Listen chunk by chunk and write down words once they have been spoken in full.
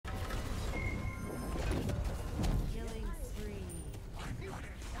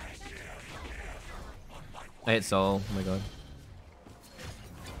I hit Soul. Oh my god.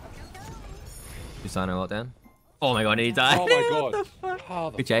 Susano ult down. Oh my god, he died. Oh my god. What the fuck? How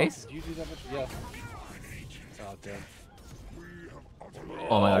the We chase? fuck did you do that much? Yeah. Oh damn.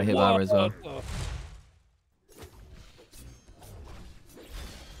 Oh my god, I hit Barber as well. What?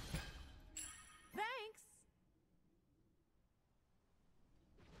 Thanks.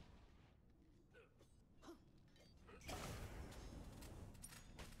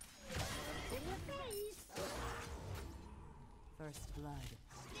 First blood.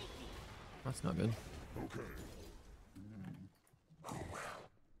 That's not good.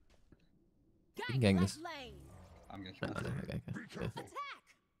 You can gank this. I'm gonna No, try. no, okay, okay. Yeah. Attack!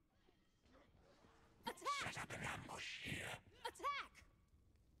 Attack! Set up an ambush here. Attack!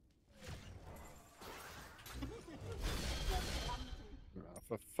 Oh,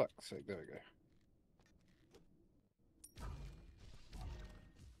 for fuck's sake, there we go.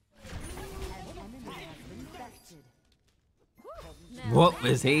 An enemy has been bested. What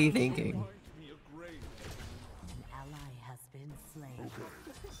was he thinking? An ally has been slain.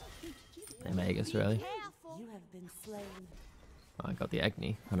 They make us really. Careful. You have been slain. Oh, I got the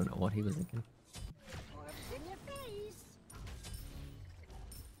Agni. I don't know what he was thinking. In your face.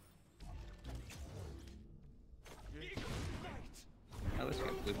 Oh, let's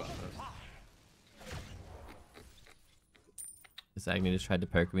get blue buff first. This Agni just tried to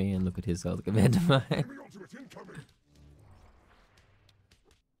poke me and look at his ult compared to mine.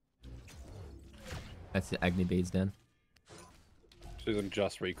 That's the Agni beads down. Susan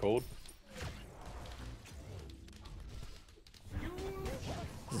just recalled.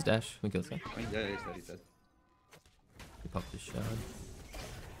 This is dash. We kill this guy. Oh, yeah, he's dead, he's dead. He popped his shard.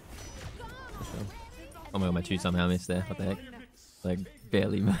 For sure. Oh my god, my two somehow missed there. What the heck? Like,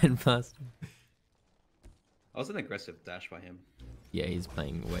 barely ran past him. I was an aggressive dash by him. Yeah, he's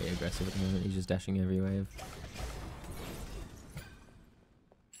playing way aggressive at the moment. He's just dashing every wave.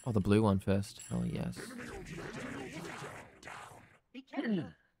 Oh, the blue one first. Oh, yes. You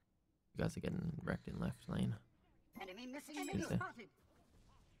guys are getting wrecked in left lane. Who's there?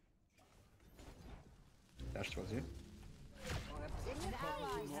 Dash towards you.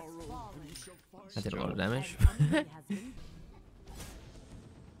 I did a lot of damage. Let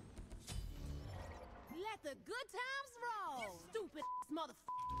the good times roll. You stupid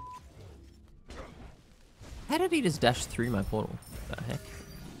motherfucker. How did he just dash through my portal? What the heck?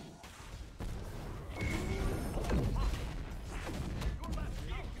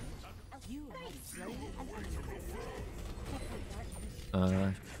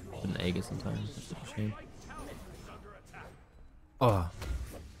 Couldn't Aegis in time. That's a shame. Oh,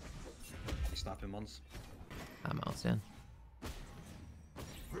 Snap him once. I'm out down.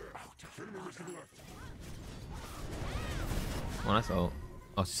 Oh, nice ult.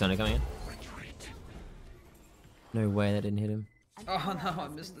 Oh, Susano coming in. No way that didn't hit him. Oh no, I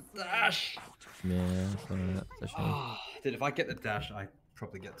missed the dash! Yeah, that's a shame. Dude, if I get the dash, I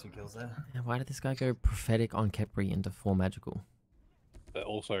probably get 2 kills there. Yeah, why did this guy go prophetic on Kepri into 4 magical? But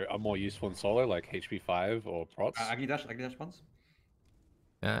also are more useful in solo, like HP 5 or prots. Agni dash once.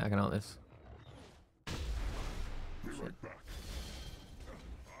 Yeah, I can ult this. Shit.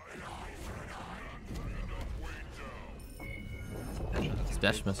 This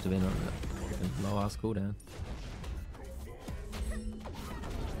dash must have been on a low ass cooldown. An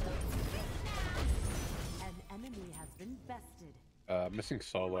enemy has been bested. Missing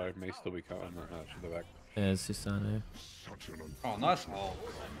solo may still be cutting that match in the back. There's Susano. Oh, nice. Oh,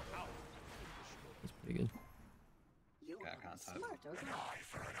 That's pretty good. okay, I can't type.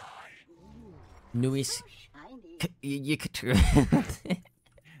 Nuis. You could.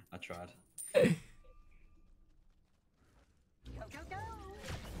 I tried.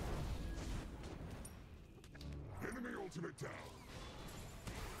 Enemy ultimate down.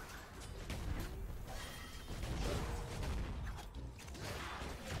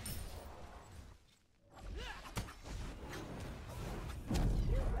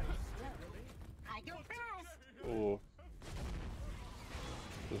 Or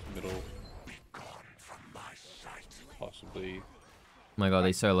this middle, possibly. Oh my god,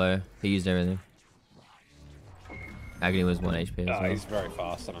 he's so low. He used everything. Agni was 1 HP as well. He's very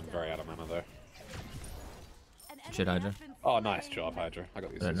fast and I'm very out of mana though. Shit, Hydra. Oh, nice job, Hydra. I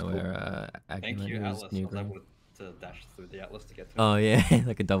got these. I don't know Cool. where Agni Thank went. you, He was Atlas. new I was green. able to dash through the Atlas to get to it. Oh yeah,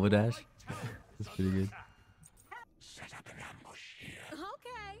 like a double dash. That's pretty good. Set up an ambush here.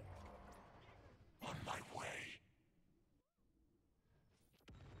 Okay. On my way.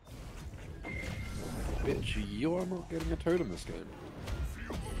 Bitch, you are not getting a totem this game.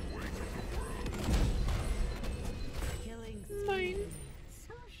 Killing spree.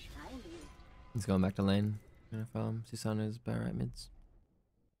 He's going back to lane. gonna farm Susano's barrett mids.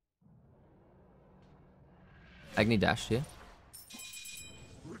 Agni dash here.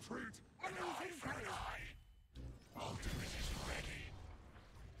 Retreat. Ultimate is ready.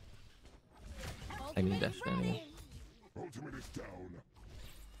 Agni dash down again. Ultimate is down.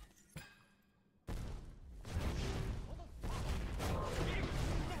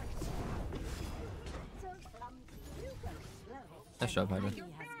 Nice job, Hydra.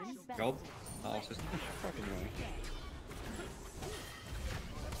 Gold. Oh, it's just Fucking annoying.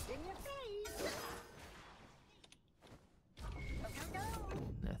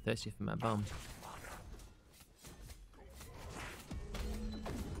 Yeah, thirsty for my bomb.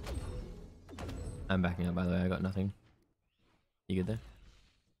 I'm backing up, by the way. I got nothing. You good there?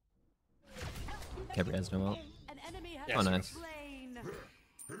 Kebri has no ult. An enemy has Yes. Oh, been nice. slain.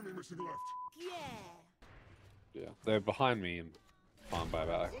 Enemy missing left. Yeah. Yeah, they're behind me and farm by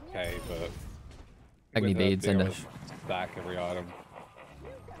about K, but Agni with a beads and big dash. old stack every item.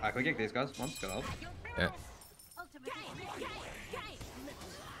 I can get these guys. Once go up. Yeah.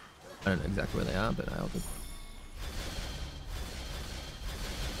 I don't know exactly where they are, but I ulted.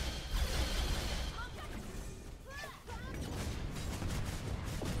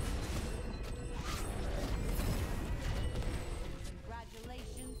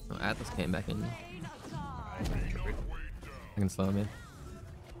 Congratulations. Oh, Atlas came back in. Slain a god. I can slow him in.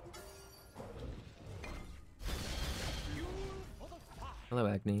 Hello,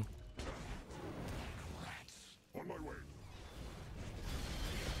 Agni. On my way.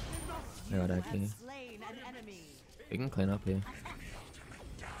 I got You Agni. have slain an enemy. We can clean up here. An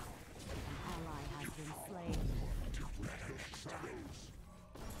ally has been slain.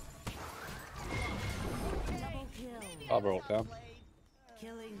 Double kill. Barbara ult down.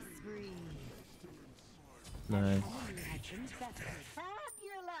 Killing spree. Nice. Enemy has been bested.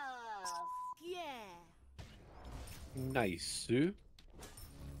 Fabulous. Yeah. Nice, Sue.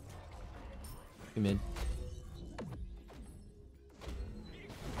 Two mid.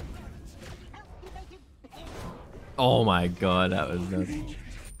 Oh my god, that was nuts.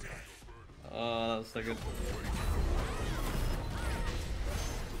 Oh, that was so good.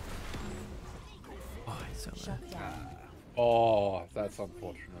 Oh, it's so bad. Shut down. Oh, that's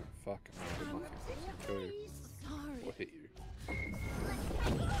unfortunate. Fucking hell, I did nothing. Two. Sorry. What hit you?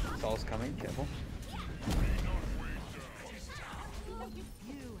 Soul's coming. Careful.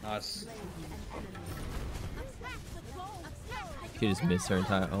 You have Nice. slain an enemy. She just missed her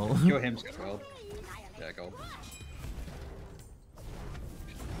entire ult. Kill him. Gold. Yeah, gold.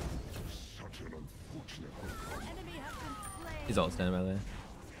 Such an unfortunate. An enemy has been slain. His ult's down by there.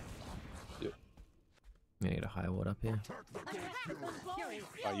 Yep. I'm gonna get a high ward up here.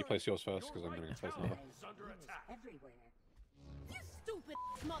 You place yours first, because I'm going to place another. Everywhere. You stupid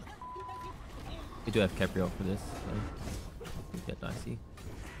mother. We do have Kebri ult for this, so we can get dicey.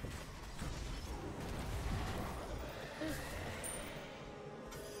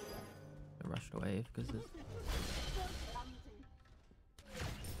 I rushed away because there's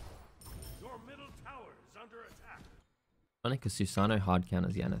Your middle tower is under attack. funny because Susano hard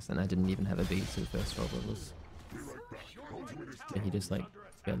counters Janus and I didn't even have a beat to the first 12 levels. Be right back. Ultimate is And he just like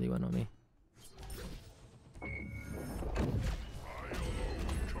barely went on me.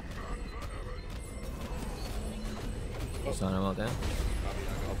 Susano well down.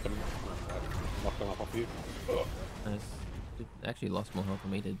 Help them. Knock them up off you. Nice. It actually lost more health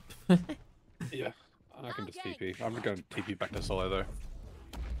than we did. Yeah. I can just TP. I'm going to TP back to solo though.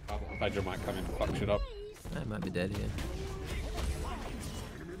 Hydra might come in and fuck shit up. I might be dead here.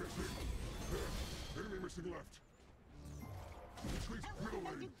 Enemy missing left. Retreat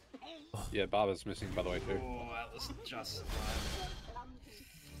middle lane. Yeah, Barber's missing by the way too. Oh, that was just.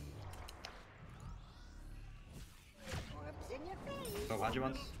 So, how'd you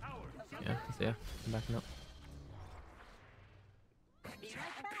once? Yeah, so yeah, I'm backing up.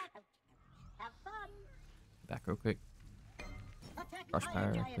 Back real quick. Rush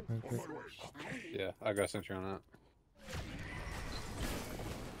power real quick. Yeah, I got a sentry on that.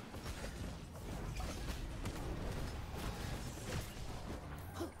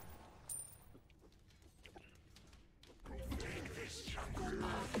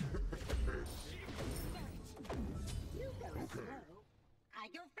 I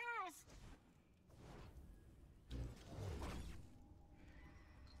go fast.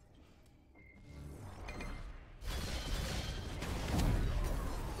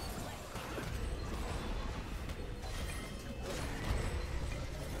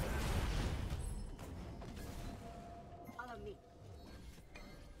 Follow me.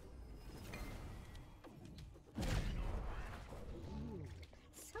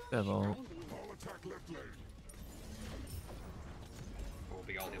 Devil. All attack left lane.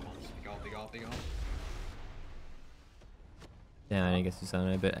 Big ult here, Mons. Big ult, big ult, big ult. Yeah, I guess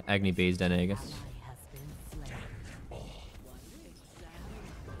Susano, but Agni B's done, I guess.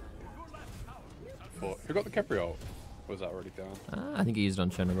 Who got the Capri ult? Or was that already down? I think he used it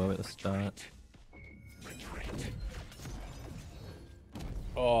on Chernobyl at the start.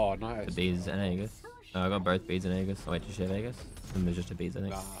 Oh, nice. The B's and Aegis. Oh, I got both B's and Aegis. Oh, wait, did she have Aegis? And there's just a B's, I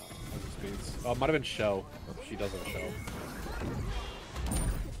think. Nah, speeds. Oh, it might have been Shell. She does have a Shell.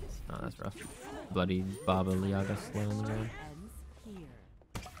 Oh, that's rough. Bloody Barber Liaga slow on the ground.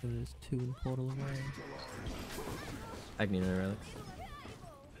 There's 2 in portal away. Agni no relics.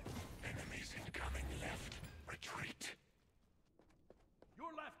 Enemies incoming left. Retreat. Your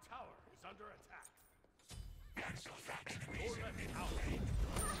left tower is under attack. Cancel that. Your left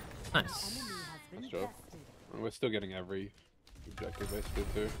tower. Nice. Nice job. And we're still getting every objective basically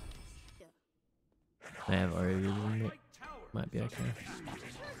too. They have already used it. Might be okay.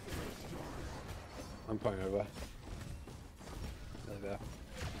 I'm playing over. There.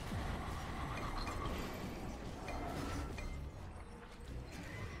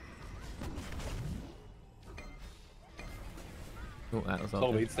 Oh, that was Soul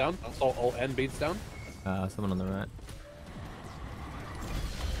all good. beats down. Soul ult and beats down. Someone on the right.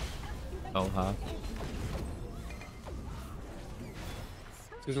 Oh, half.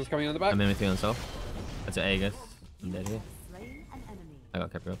 Susan's coming in the back. I'm in with you on self. That's an Aegis. I'm dead here. I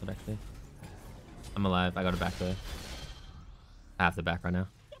got Capri ulted actually. I'm alive. I got a back there. I have the back right now.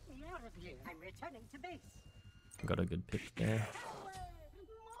 Get me out of here. I'm returning to base. Got a good pick there.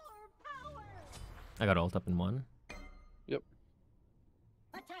 More power. I got ult up in 1. Yep.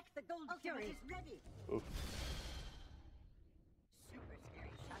 Attack the gold fury. Is ready. Oof. Super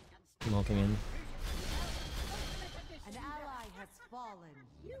scary shotgun. I'm ulting in. An ally has fallen.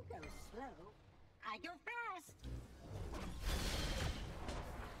 You go slow. I go fast.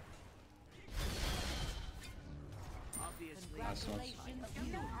 Nice one.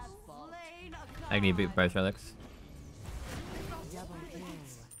 You have slain a Agni beat both relics.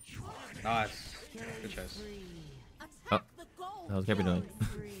 Nice. Good chase. Oh, that was Capri doing.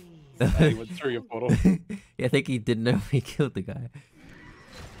 He went through your portal. Yeah, I think he didn't know if he killed the guy.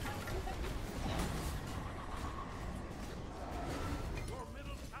 Your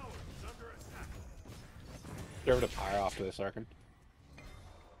middle tower is under attack. Get rid of Pyre after this, I reckon.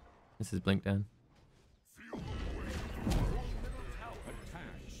 This is blink down.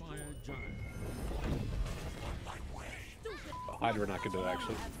 Oh, Hydra not good to that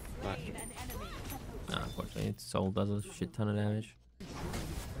actually. Nice. Nah, unfortunately, its soul does a shit ton of damage.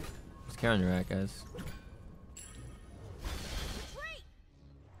 Just carry on your right, guys.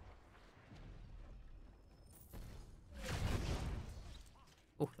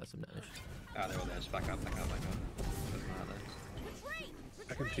 Oh, that's some damage. Ah, they were there. Just back up, back up, back up. Doesn't matter.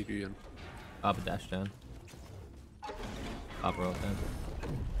 I can TP you in. Up a dash down. Up roll down.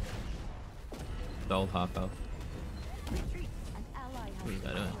 The old half health. What is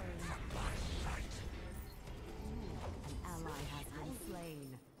that doing?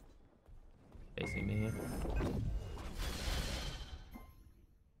 Facing me here.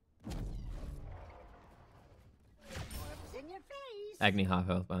 in your face. Agni half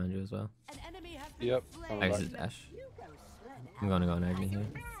health behind you as well. An enemy has been Yep. slain. I'm Exit back. dash. You go slow. I'm gonna go on Agni here.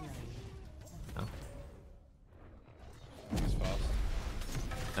 Oh. He's fast.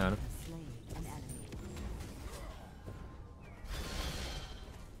 Got him.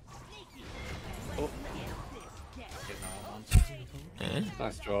 Oh, Getting all Mons. Eh?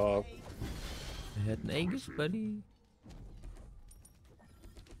 nice job. I had an Aegis, buddy.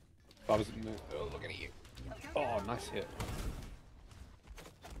 Bob's looking at you. Oh, nice hit.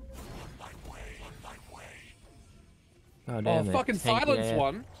 Oh, Oh, damn it. fucking Tank silence AF.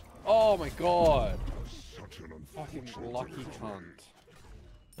 one. Oh my god. Such an Fucking unfortunate lucky event. cunt.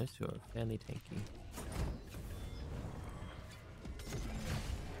 Those two are fairly tanky.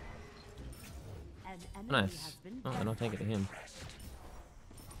 Nice. Oh, they're not taking it to him.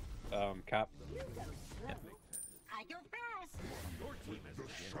 Cap. I go fast. Your team has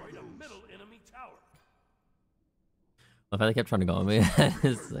destroyed a middle enemy tower. I thought they kept trying to go on me.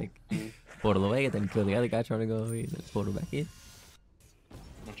 It's like portal away and then kill the other guy trying to go away and then portal back in. I'm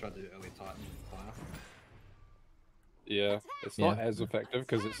gonna try to do early Titan fire. Yeah, it's not as effective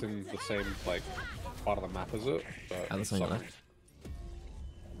because it's in the same like part of the map as it. But Oh, that's not something. left.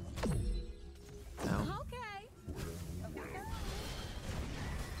 Ow. Okay.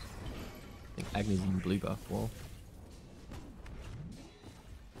 I think Agni's in blue buff wall.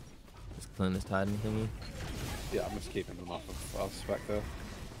 Just killing this Titan thingy. Yeah, I'm just keeping them off of our Spectre.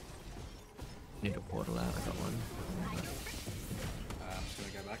 Need a portal out, I got one. I'm just gonna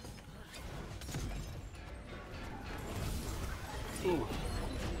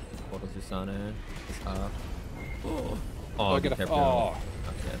Portal Susano. It's half. Oh, I good get a. kept Oh,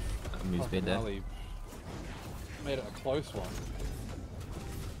 okay. I'm move speed there. Ali made it a close one.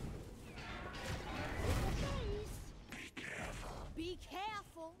 Be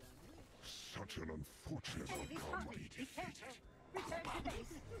careful. Such an unfortunate outcome. Be careful. Return to base.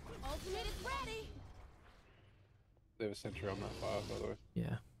 Ultimate is ready. They have a sentry on that fire, by the way.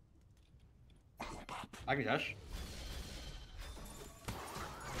 Yeah. I can dash.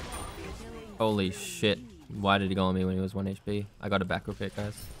 Holy shit. Why did he go on me when he was 1 HP? I got a back real quick,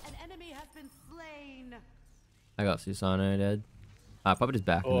 guys. An enemy has been slain. I got Susano dead. Probably just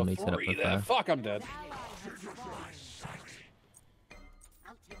back and Oh, then we set up three the there. fire. Fuck, I'm dead.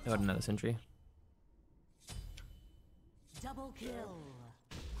 I got another sentry. Double kill.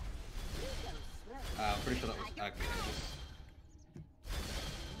 I'm pretty sure that was actually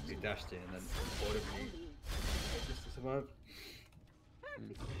he dashed in and then ordered me just to survive.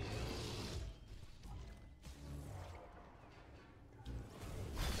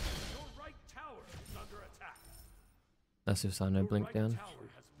 Your right tower is under attack. That's Susano blink Right down. tower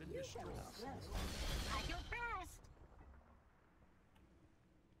has been destroyed. I go fast.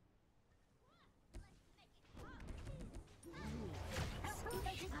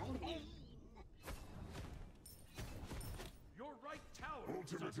 Your right tower is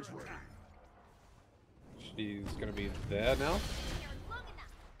Ultimate under is ready. attack. She's gonna be there now.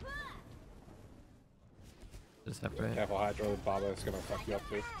 Just separate. Careful, Hydro. Barbo's gonna fuck you up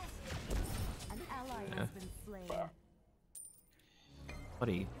too. An ally Yeah. has been slain.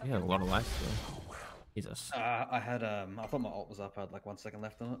 Buddy, you have a lot of life still. Jesus. I had I thought my ult was up. I had like 1 second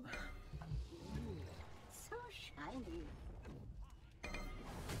left on it. So shiny.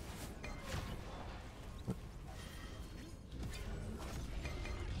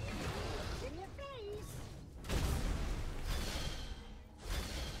 In your face.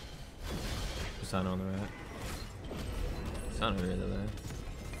 Susano on the right. Susano really low.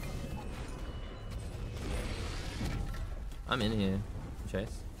 I'm in here.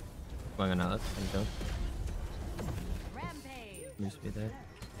 Chase. Going on Alice. I'm done. Rampage. Move speed there.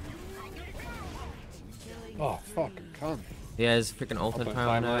 Oh, fucking cunt. He has freaking ultimate Open power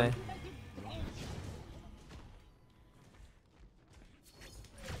on timeline. way.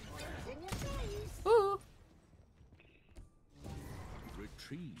 In your face. Ooh.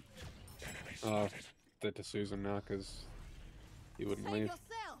 Retreat. Dead to Susan now because he wouldn't Save leave.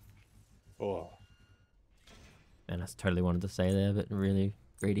 yourself. Oh, Man, I just totally wanted to say there, but really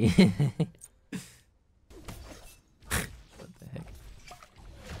greedy. What the heck?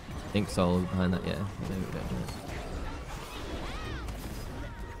 I think Soul is behind that, yeah. Maybe we don't do it.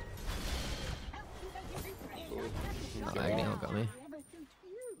 Oh, Agni all got me.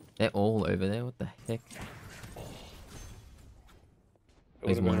 They're all over there, what the heck? it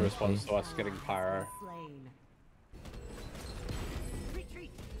would have been one a HP. response to us getting pyro. Slain.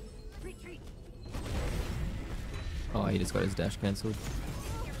 Retreat. Retreat. Oh, he just got his dash cancelled.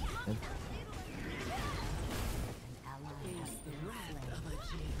 Okay. Ally has been slain.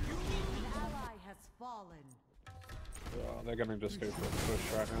 An ally has fallen. Oh, they're gonna just go for a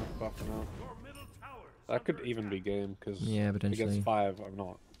push right now, buffing out. Your middle tower is That could under even be game because Yeah, potentially. against 5, I'm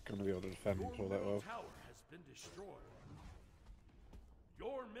not gonna be able to defend Your all that middle well. tower has been destroyed.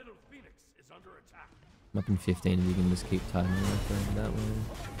 Your middle phoenix is under attack. I'm up in 15 if you can just keep timing it that way.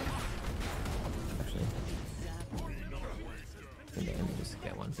 Actually. I think I can just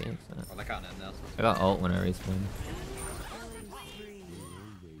get one Phoenix. Well, they can't end now. So I got ult when I respawn.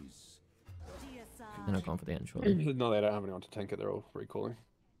 They're not going for the end, surely. No, they don't have anyone to tank it. They're all recalling.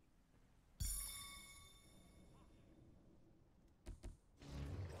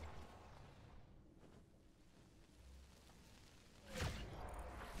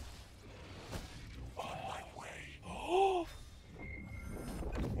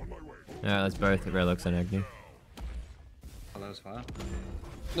 Alright, let's both Relics and Agni. oh, that was fire.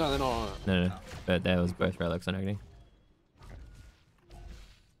 No, they're not on it. No. But there was both Relics and Agni.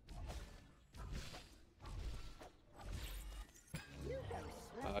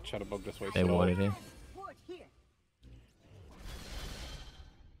 Chatterbug just wasted They all. warded here. Ward here.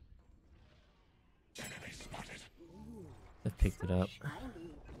 They've picked it up.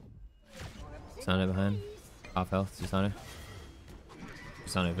 Susano behind. Half health, Susano.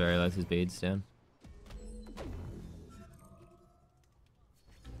 Susano very low, his beads down.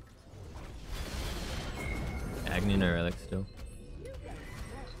 Agni no relic still.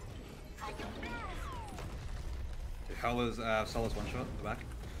 Howler's Solar's one shot at the back.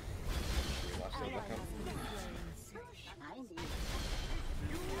 So shiny.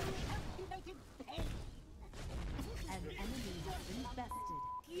 An enemy has been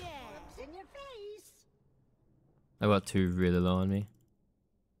your face. I got two really low on me.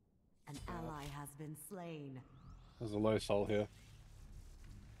 An ally has been slain. There's a low soul here.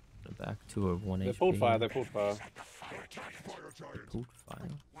 Back to a 1 They HP. pulled fire, they pulled fire. Pulled fire.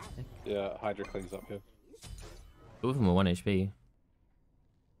 Yeah, Hydra cleans up here. Two of them are 1 HP.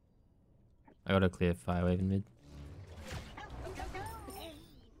 I got a clear fire wave in mid.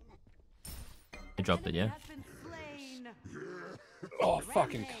 I dropped it, yeah? Has been slain. Oh,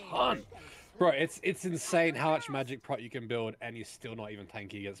 fucking cunt! Bro, it's insane how much magic prot you can build and he's still not even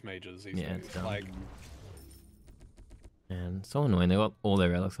tanky against mages. He's Yeah, it's dumb. like, And so annoying, they got all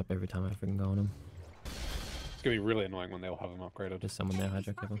their relics up every time I freaking go on them. it's gonna be really annoying when they all have them upgraded. Just someone there,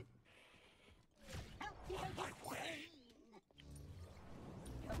 Hydra, kill them.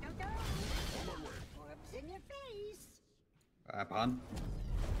 Orbs in your face. Behind.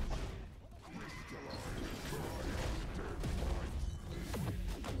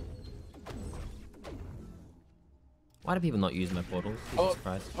 Why do people not use my portals? Jesus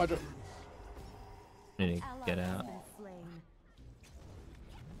Christ. Hydra. I need to Ally get has out. been slain.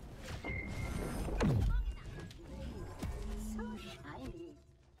 So shiny.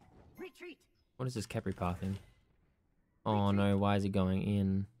 Retreat. What is this Capri pathing? Oh no, why is he going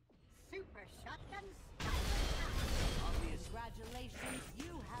in? Super shotguns. Congratulations,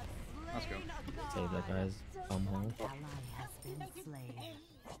 you have Let's go. slain a god. Save that guy's bomb hole. Ally has been slain.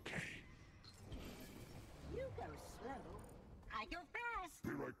 You go slow. I go fast. Be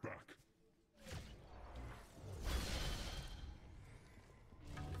right back.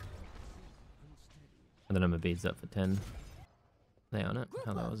 I don't know, my beads up for 10. They on it.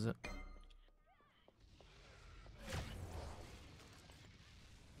 How low is it?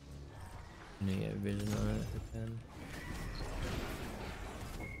 I need to get vision on it for 10.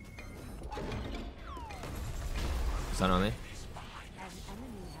 Sun on me. An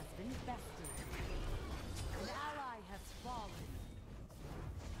enemy has been bested. An ally has fallen.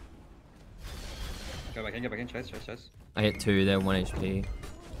 Go back in, chase. I hit 2, they're 1 HP. Orbs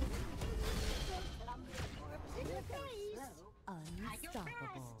in your face.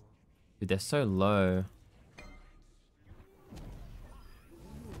 Unstoppable. Dude, they're so low.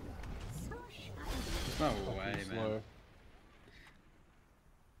 So shiny. There's no way, man. Slow.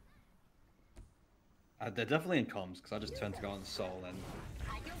 They're definitely in comms, because I just turned to go on Soul and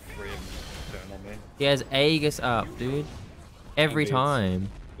 3 of them turned on me. He has Aegis up, dude. Every Indeed. time.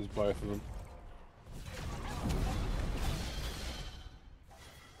 There's both of them.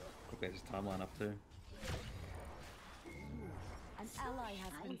 Quickly, his timeline up too. An ally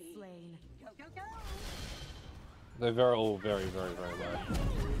has been slain. Go, go, go. They're all very, very, very low. An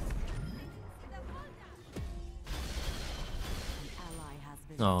ally has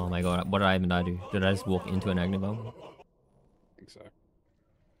been Oh my god, what did I even do? Did I just walk into an Agni Bomb? I think so.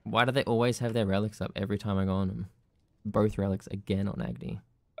 Why do they always have their relics up every time I go on them? Both relics again on Agni.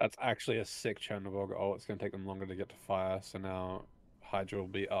 That's actually a sick Chernobyl. Oh, it's gonna take them longer to get to fire, so now Hydra will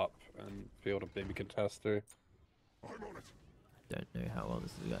be up and be able to maybe contest through. I'm on it. Don't know how well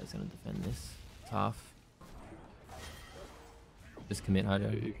this guy's gonna defend this. Tough. Just commit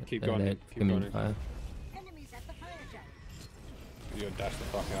Hydra. You can keep They're going in, dead. keep Commit going in. fire. enemies at the fire zone. You gotta dash the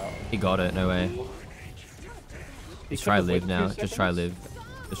fuck out. He got it, no way. Just try could've live waited now. 2 Just try seconds.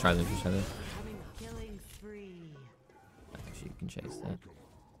 live. Just try live. Just try live. Having killing spree. Actually, you can chase that.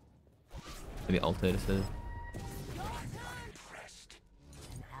 Maybe alter it instead. An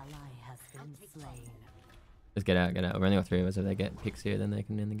ally has been slain. Just get out, get out. We've only got 3 of us. If they get picks here, then they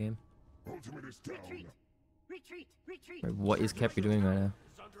can end the game. Ultimate is down. Retreat. Retreat. Retreat. Wait, what is Kepri doing right now?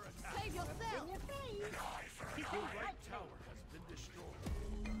 Is under attack. Save yourself. In your face. Your right tower has been destroyed.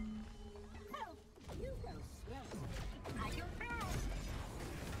 Help. You go slow. I go fast.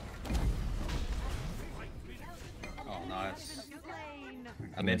 Oh, nice. Slain.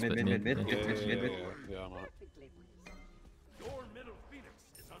 Mid. Yeah. Yeah, Good. yeah, I'm on it. Your middle phoenix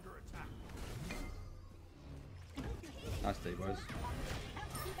is under attack. Nice D, boys.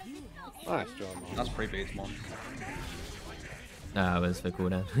 Nice job, man. That's pre-beats, Mons. Ah, it was for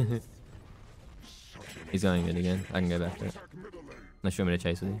cooldown. He's going in again. I can go back to it. Unless you want me to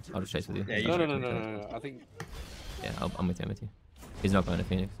chase with you. I'll just chase with you. Yeah, you No, should no, no, keep no, going. no, no. I think Yeah, I'm with you, I'm with you. He's not going to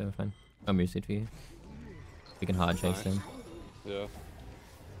Phoenix, so we're fine. I'll move seed for you. We can hard chase them. yeah.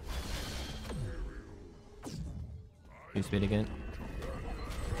 Do speed again.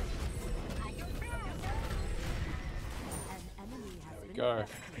 An enemy has been Go. Enemy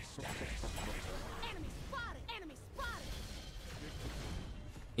spotted. Enemy spotted.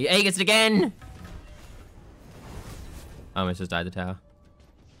 He Aegis it again! I almost just died the tower.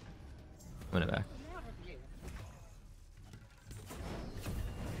 I'm gonna back.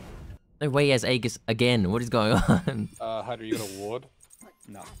 No way he has Aegis again. What is going on? Hydra, you got a ward?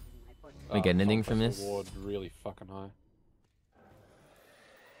 No. We get anything fuck, from that's this? a ward really fucking high.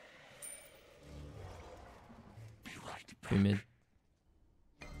 Two mid.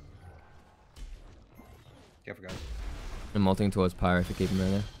 Careful, guys. I'm multing towards Pyro if you keep him right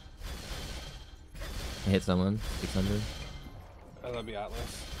there. I hit someone. 600. Oh, that'd be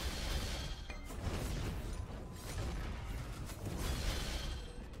Atlas.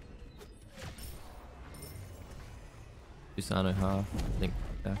 Susano half. I think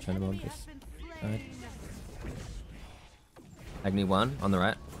Chandler just died. Agni 1 on the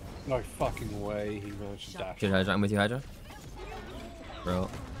right. No fucking way he managed to dash. Good Hydra. I'm with you, Hydra. Bro.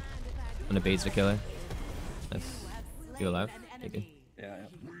 And the beats to kill her. Nice. You alive? You good? Yeah,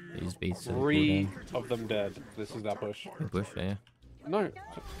 yeah. Use beats to 3 of them dead. This is that push. Good push, yeah. No.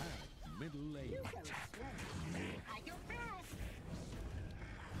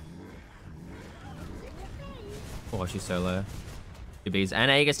 Oh, she's so low. Two beats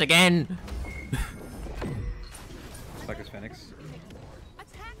and Aegis again! Fuck his Phoenix.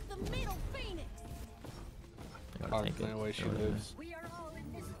 Attack the middle phoenix. I gotta Can't take know it. where she Go whatever. lives. We are all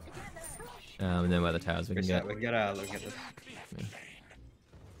in this together. And then where the towers we can get. We can get out. Look at this.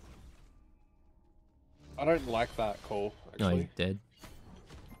 I don't like that call, No, actually. he's dead.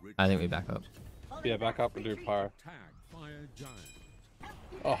 I think we back up. Yeah, back up and do pyro.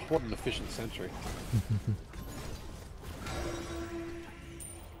 Oh, what an efficient sentry.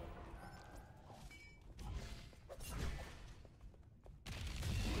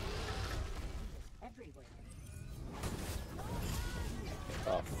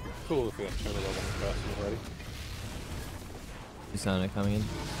 Oh, cool if we have turned it over on the person already. Susano coming in.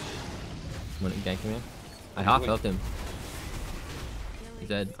 Wouldn't gank him in. I half health him. He's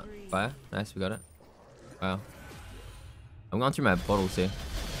dead. Fire. Nice, we got it. Wow. I'm going through my bottles here.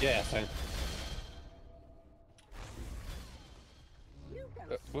 Yeah, same.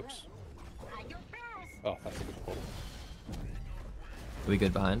 Whoops. Oh, that's a good portal. Are we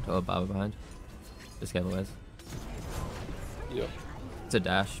good behind? Or Barber behind? Just careful, guys. Yep. It's a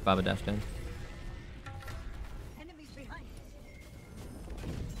dash. Barber dash down. Enemies behind.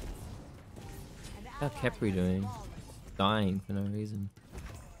 How Kepri doing? Dying for no reason.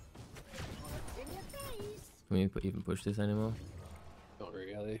 Can we even push this anymore? Not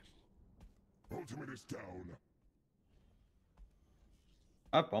really. Ultimate is down.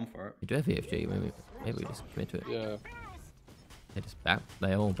 I have bomb for it. We do have EFG. Maybe we just commit to it. Yeah. They just back.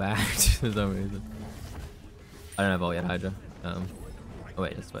 They all backed for some reason. I don't have all yet, Hydra. Oh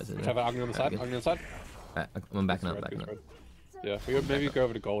wait, I suppose it. Have an Agni on the side. Agni on the side. Right, I'm backing Good up, spread, backing good up. spread. Yeah, we could maybe go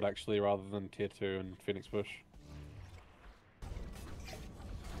over to gold actually rather than tier 2 and Phoenix push.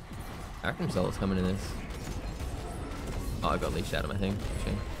 I reckon Zola's coming in this. Oh, I got leashed out of my thing.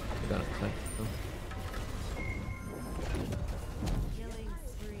 Actually, I got it. So, cool. Killing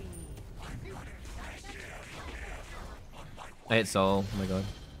spree. I hit Soul. Oh my god.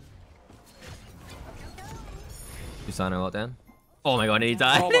 Susano lockdown. Oh my god, and he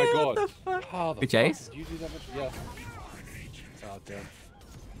died. Oh my god. How the Good fuck chase? did you do that much? Yeah. Oh, damn.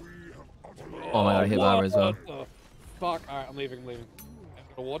 Oh my god, I hit Barber as well. What the fuck? Alright, I'm leaving, I'm leaving.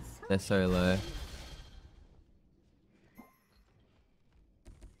 What? They're so low.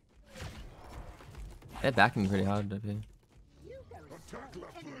 They're backing pretty hard up here.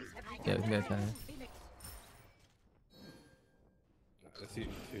 Yeah, we can go carry. It's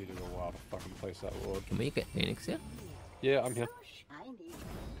taken a while to fucking place that ward. Can we get Phoenix here? Yeah, I'm here.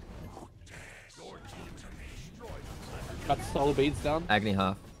 Got the soul beads down. Agni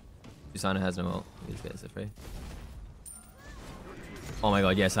half. Susano has no ult. These guys are free. Oh my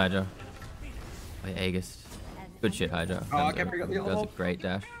god, yes, Hydra. Oh, yeah, Aegis. Good shit, Hydra. Oh, I can't bring up the That was a ult. great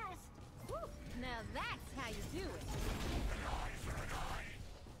dash. Now that's how you do it.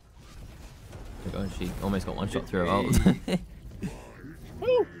 Oh my god, she almost got one shot through her ult.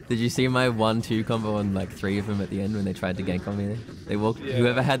 Did you see my 1-2 combo on like 3 of them at the end when they tried to gank on me? They walked. Yeah.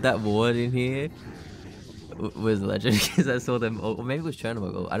 Whoever had that ward in here was legend because I saw them. Or maybe it was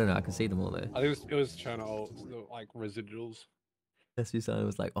Chernobyl. I don't know. I can see them all there. I think it was trying to like residuals. Susano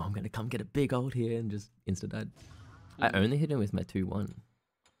was like, "Oh, I'm gonna come get a big ult here," and just insta died. I only hit him with my 2-1.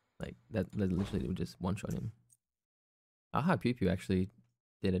 Like that literally would just one shot him. Aha, Pew Pew actually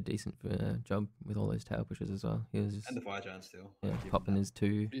did a decent job with all those tail pushes as well. He was just And the fire giant still. yeah, Keep popping that. his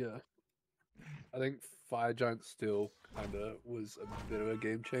 2. Yeah. I think Fire Giant still kind of was a bit of a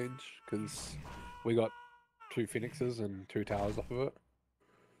game change because we got 2 Phoenixes and 2 towers off of it.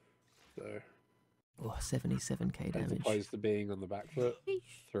 So, Oh, 77k as damage. opposed to being on the back foot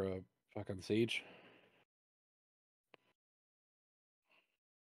through a fucking siege.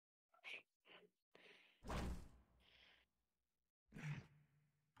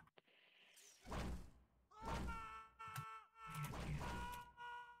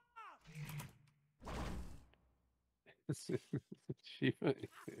 Shiva.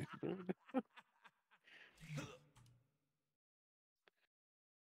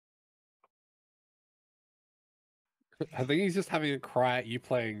 I think he's just having a cry at you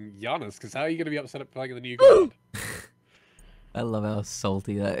playing Janus, because how are you going to be upset at playing the new god? I love how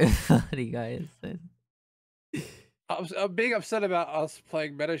salty that funny guy is. I'm being upset about us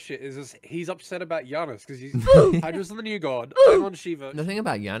playing meta shit. Is just, he's upset about Janus because he's Hydra's the new god. I'm on Shiva. The thing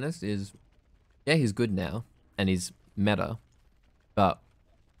about Janus is, yeah, he's good now and he's meta, but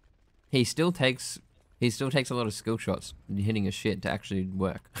he still takes a lot of skill shots hitting a shit to actually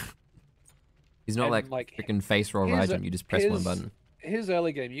work. He's not And, like freaking face roll Raijin. You just press one button. His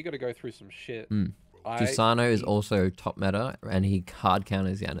early game, you got to go through some shit. Susano is also top meta and he hard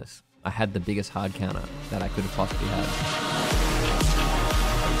counters Janus. I had the biggest hard counter that I could have possibly had.